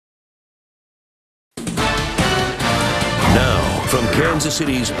From Kansas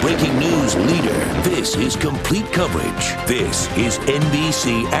City's breaking news leader, this is complete coverage. This is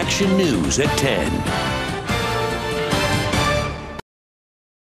NBC Action News at 10.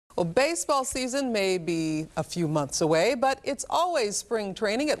 Well, baseball season may be a few months away, but it's always spring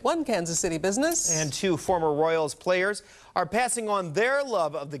training at one Kansas City business. And two former Royals players are passing on their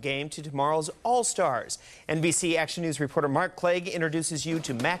love of the game to tomorrow's All-Stars. NBC Action News reporter Mark Clegg introduces you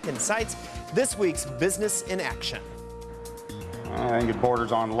to MacNSeitz, this week's Business in Action. I think it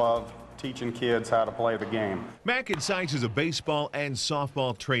borders on love, teaching kids how to play the game. MacNSeitz is a baseball and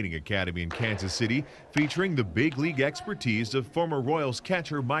softball training academy in Kansas City, featuring the big league expertise of former Royals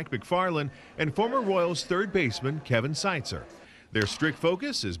catcher Mike McFarland and former Royals third baseman Kevin Seitzer. Their strict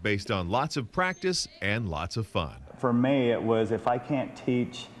focus is based on lots of practice and lots of fun. For me, it was if I can't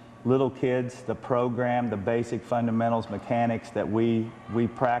teach little kids the program, the basic fundamentals, mechanics that we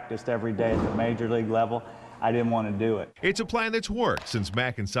practiced every day at the major league level, I didn't want to do it. It's a plan that's worked since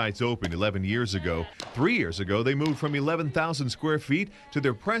MacNSeitz opened 11 years ago. 3 years ago, they moved from 11,000 square feet to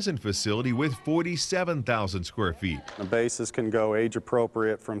their present facility with 47,000 square feet. The bases can go age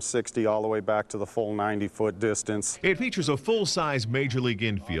appropriate from 60 all the way back to the full 90-foot distance. It features a full-size major league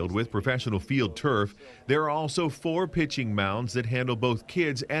infield with professional field turf. There are also 4 pitching mounds that handle both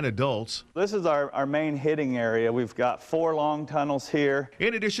kids and adults. This is our main hitting area. We've got 4 long tunnels here.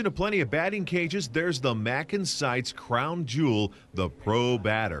 In addition to plenty of batting cages, there's the MacNSeitz crown jewel, the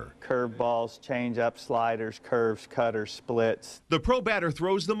ProBatter. Curveballs, change-up, sliders, curves, cutters, splits. The ProBatter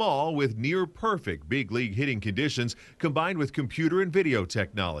throws them all with near-perfect big league hitting conditions combined with computer and video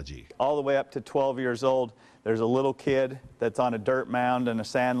technology. All the way up to 12 years old, there's a little kid that's on a dirt mound in a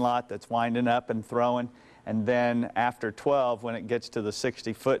sand lot that's winding up and throwing. And then after 12, when it gets to the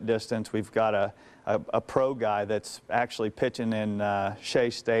 60-foot distance, we've got a pro guy that's actually pitching in Shea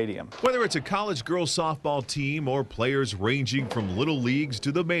Stadium. Whether it's a college girls softball team or players ranging from little leagues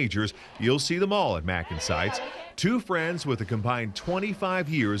to the majors, you'll see them all at MacNSeitz. 2 friends with a combined 25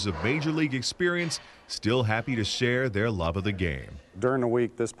 years of major league experience, still happy to share their love of the game. During the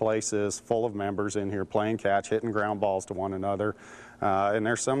week, this place is full of members in here playing catch, hitting ground balls to one another. And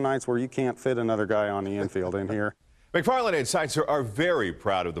there's some nights where you can't fit another guy on the infield in here. McFarland and Seitzer are very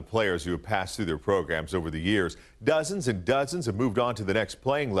proud of the players who have passed through their programs over the years. Dozens and dozens have moved on to the next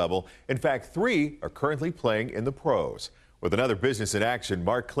playing level. In fact, 3 are currently playing in the pros. With another Business in Action,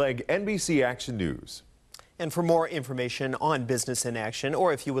 Mark Clegg, NBC Action News. And for more information on Business in Action,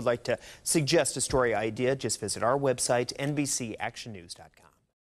 or if you would like to suggest a story idea, just visit our website, NBCActionNews.com.